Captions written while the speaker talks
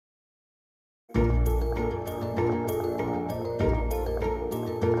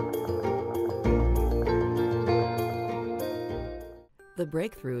The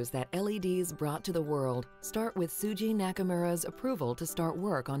breakthroughs that LEDs brought to the world start with Tsuji Nakamura's approval to start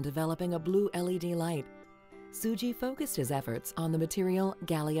work on developing a blue LED light. Tsuji focused his efforts on the material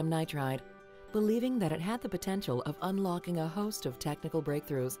gallium nitride, believing that it had the potential of unlocking a host of technical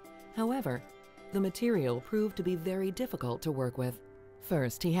breakthroughs. However, the material proved to be very difficult to work with.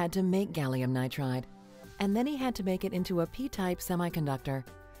 First, he had to make gallium nitride, and then he had to make it into a p-type semiconductor,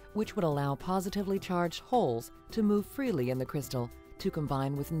 which would allow positively charged holes to move freely in the crystal to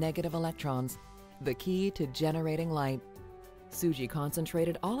combine with negative electrons, the key to generating light. Tsuji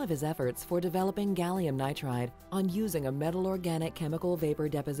concentrated all of his efforts for developing gallium nitride on using a metal organic chemical vapor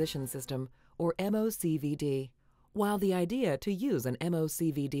deposition system, or MOCVD. While the idea to use an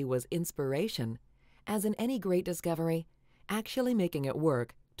MOCVD was inspiration, as in any great discovery, actually making it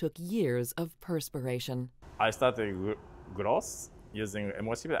work took years of perspiration. I started gloss using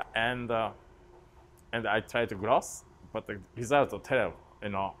MOCVD, and I tried to gloss, but the results are terrible.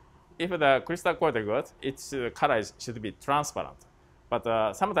 If the crystal quality good, its color should be transparent.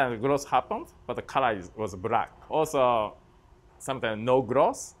 But sometimes gloss happened, but the color was black. Also, sometimes no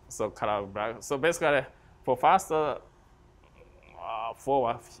gloss, so color black. So basically, for first 4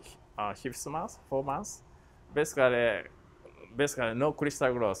 months, basically no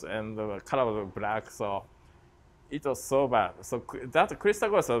crystal gloss, and the color was black. So it was so bad. So that crystal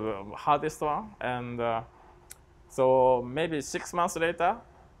gloss was the hardest one, and so maybe 6 months later,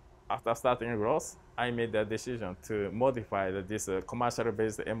 after starting gloss, I made the decision to modify this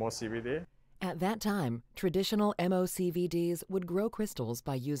commercial-based MOCVD. At that time, traditional MOCVDs would grow crystals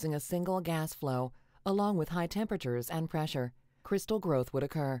by using a single gas flow, along with high temperatures and pressure. Crystal growth would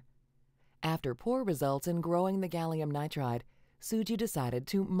occur. After poor results in growing the gallium nitride, Tsuji decided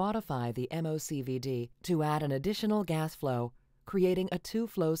to modify the MOCVD to add an additional gas flow, creating a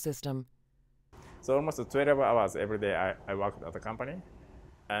two-flow system. So almost 12 hours every day I worked at the company.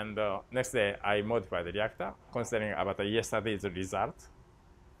 And next day I modified the reactor, considering about yesterday's result.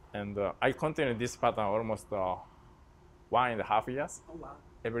 And I continued this pattern almost 1.5 years. Oh, wow.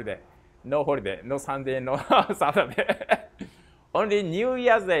 Every day. No holiday, no Sunday, no Saturday. Only New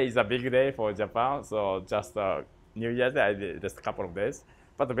Year's Day is a big day for Japan. So just New Year's Day I did just a couple of days.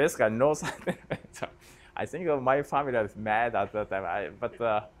 But basically no Sunday. So I think my family was mad at that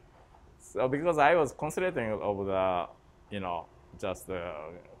time. So because I was concentrating over the, just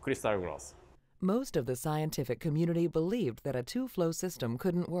crystal gloss. Most of the scientific community believed that a two-flow system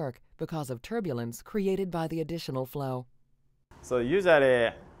couldn't work because of turbulence created by the additional flow. So usually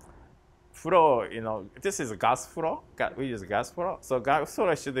flow, this is gas flow. We use gas flow. So gas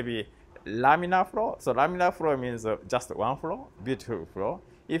flow should be laminar flow. So laminar flow means just one flow, beautiful flow.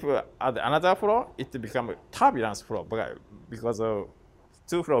 If we add another flow, it becomes turbulence flow because of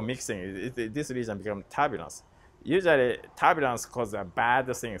two flow mixing. This region becomes turbulence. Usually, turbulence causes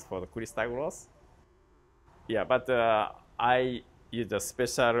bad things for the crystal growth. Yeah, but I use a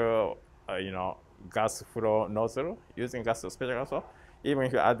special, gas flow nozzle. Using special gas flow, even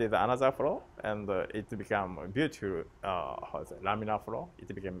if you added another flow, and it become beautiful, laminar flow.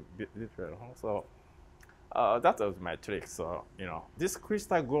 It became beautiful. So that was my trick. So this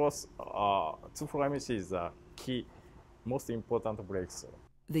crystal growth two-flow emission is a key, most important breakthrough.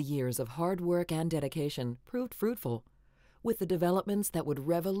 The years of hard work and dedication proved fruitful, with the developments that would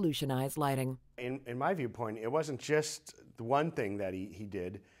revolutionize lighting. In my viewpoint, it wasn't just the one thing that he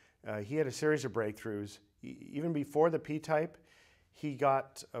did. He had a series of breakthroughs. Even before the P-type, he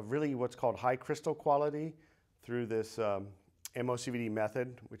got really what's called high crystal quality through this MOCVD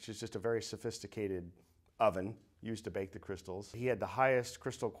method, which is just a very sophisticated oven used to bake the crystals. He had the highest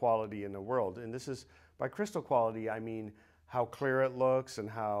crystal quality in the world. And this is, by crystal quality, I mean how clear it looks and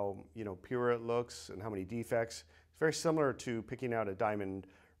how pure it looks and how many defects. It's very similar to picking out a diamond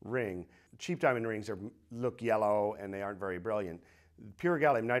ring. Cheap diamond rings look yellow and they aren't very brilliant. Pure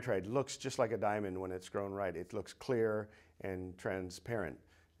gallium nitride looks just like a diamond when it's grown right. It looks clear and transparent.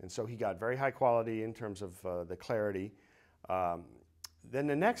 And so he got very high quality in terms of the clarity. Then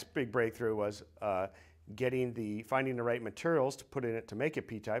the next big breakthrough was finding the right materials to put in it to make it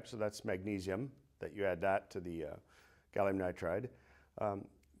P-type. So that's magnesium, that you add that to the gallium nitride.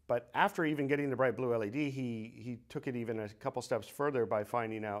 But after even getting the bright blue LED, he took it even a couple steps further by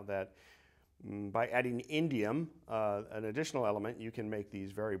finding out that by adding indium, an additional element, you can make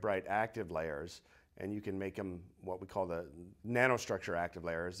these very bright active layers, and you can make them what we call the nanostructure active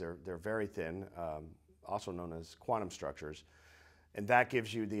layers. They're very thin, also known as quantum structures, and that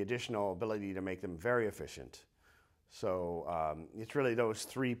gives you the additional ability to make them very efficient. So it's really those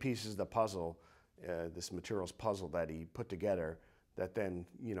three pieces of the puzzle, this materials puzzle that he put together, that then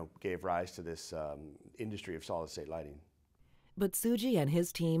gave rise to this industry of solid-state lighting. But Tsuji and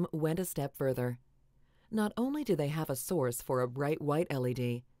his team went a step further. Not only do they have a source for a bright white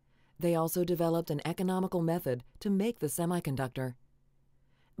LED, they also developed an economical method to make the semiconductor.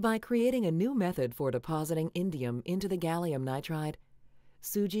 By creating a new method for depositing indium into the gallium nitride,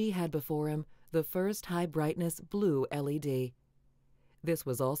 Tsuji had before him the first high-brightness blue LED. This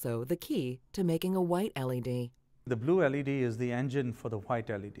was also the key to making a white LED. The blue LED is the engine for the white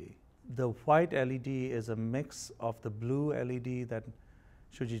LED. The white LED is a mix of the blue LED that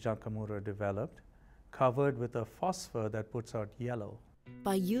Shuji Nakamura developed, covered with a phosphor that puts out yellow.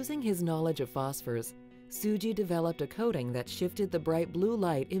 By using his knowledge of phosphors, Tsuji developed a coating that shifted the bright blue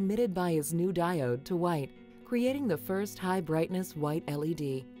light emitted by his new diode to white, creating the first high-brightness white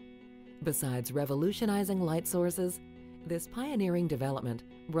LED. Besides revolutionizing light sources, this pioneering development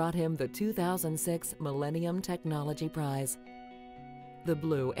brought him the 2006 Millennium Technology Prize. The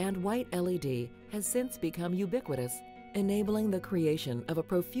blue and white LED has since become ubiquitous, enabling the creation of a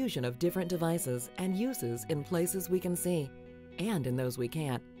profusion of different devices and uses in places we can see, and in those we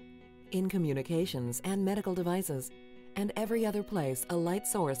can't, in communications and medical devices, and every other place a light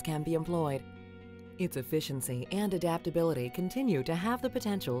source can be employed. Its efficiency and adaptability continue to have the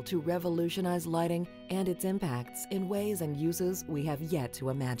potential to revolutionize lighting and its impacts in ways and uses we have yet to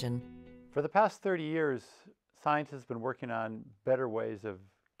imagine. For the past 30 years, scientists have been working on better ways of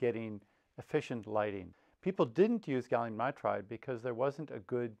getting efficient lighting. People didn't use gallium nitride because there wasn't a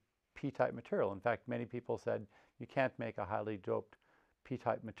good P-type material. In fact, many people said you can't make a highly doped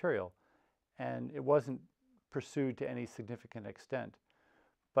P-type material, and it wasn't pursued to any significant extent.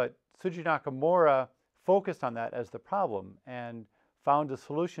 But Shuji Nakamura focused on that as the problem and found a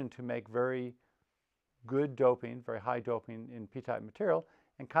solution to make very good doping, very high doping in P-type material,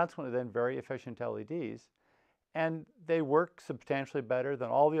 and consequently then very efficient LEDs. And they work substantially better than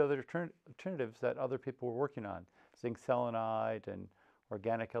all the other alternatives that other people were working on, zinc selenide and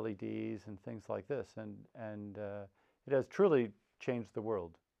organic LEDs and things like this. And it has truly changed the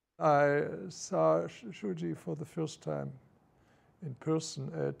world. I saw Shuji for the first time in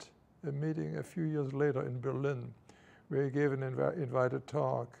person at a meeting a few years later in Berlin, where he gave an invited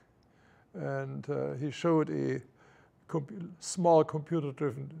talk. And he showed a small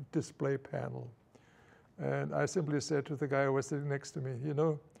computer-driven display panel. And I simply said to the guy who was sitting next to me, you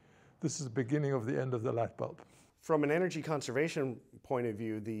know, this is the beginning of the end of the light bulb. From an energy conservation point of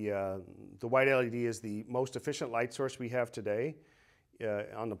view, the white LED is the most efficient light source we have today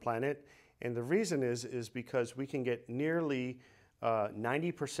on the planet. And the reason is because we can get nearly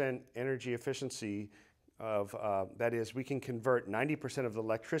 90% energy efficiency of, that is, we can convert 90% of the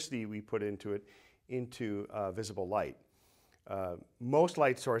electricity we put into it into visible light. Most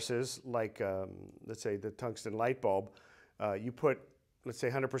light sources, like let's say the tungsten light bulb, you put, let's say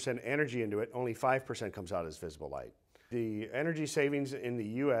 100% energy into it, only 5% comes out as visible light. The energy savings in the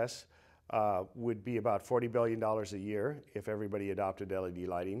US would be about $40 billion a year if everybody adopted LED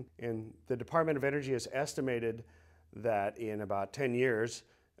lighting. And the Department of Energy has estimated that in about 10 years,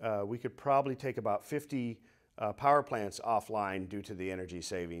 we could probably take about 50 power plants offline due to the energy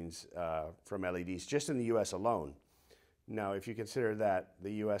savings from LEDs, just in the US alone. Now, if you consider that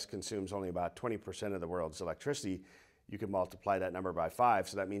the US consumes only about 20% of the world's electricity, you can multiply that number by 5,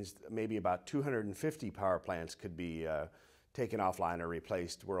 so that means maybe about 250 power plants could be taken offline or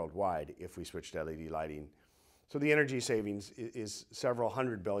replaced worldwide if we switched to LED lighting. So the energy savings is several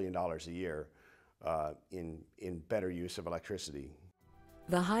 $100 billion a year in better use of electricity.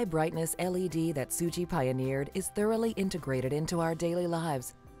 The high brightness LED that Tsuji pioneered is thoroughly integrated into our daily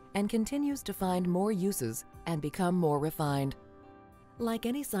lives and continues to find more uses and become more refined. Like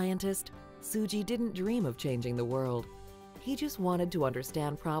any scientist, Tsuji didn't dream of changing the world. He just wanted to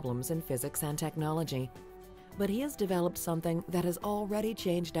understand problems in physics and technology. But he has developed something that has already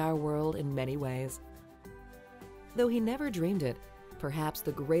changed our world in many ways. Though he never dreamed it, perhaps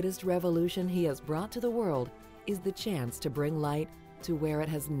the greatest revolution he has brought to the world is the chance to bring light to where it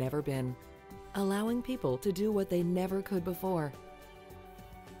has never been, allowing people to do what they never could before.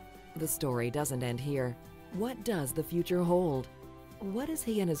 The story doesn't end here. What does the future hold? What is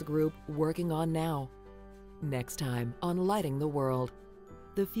he and his group working on now? Next time on Lighting the World,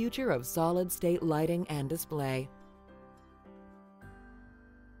 the future of solid-state lighting and display.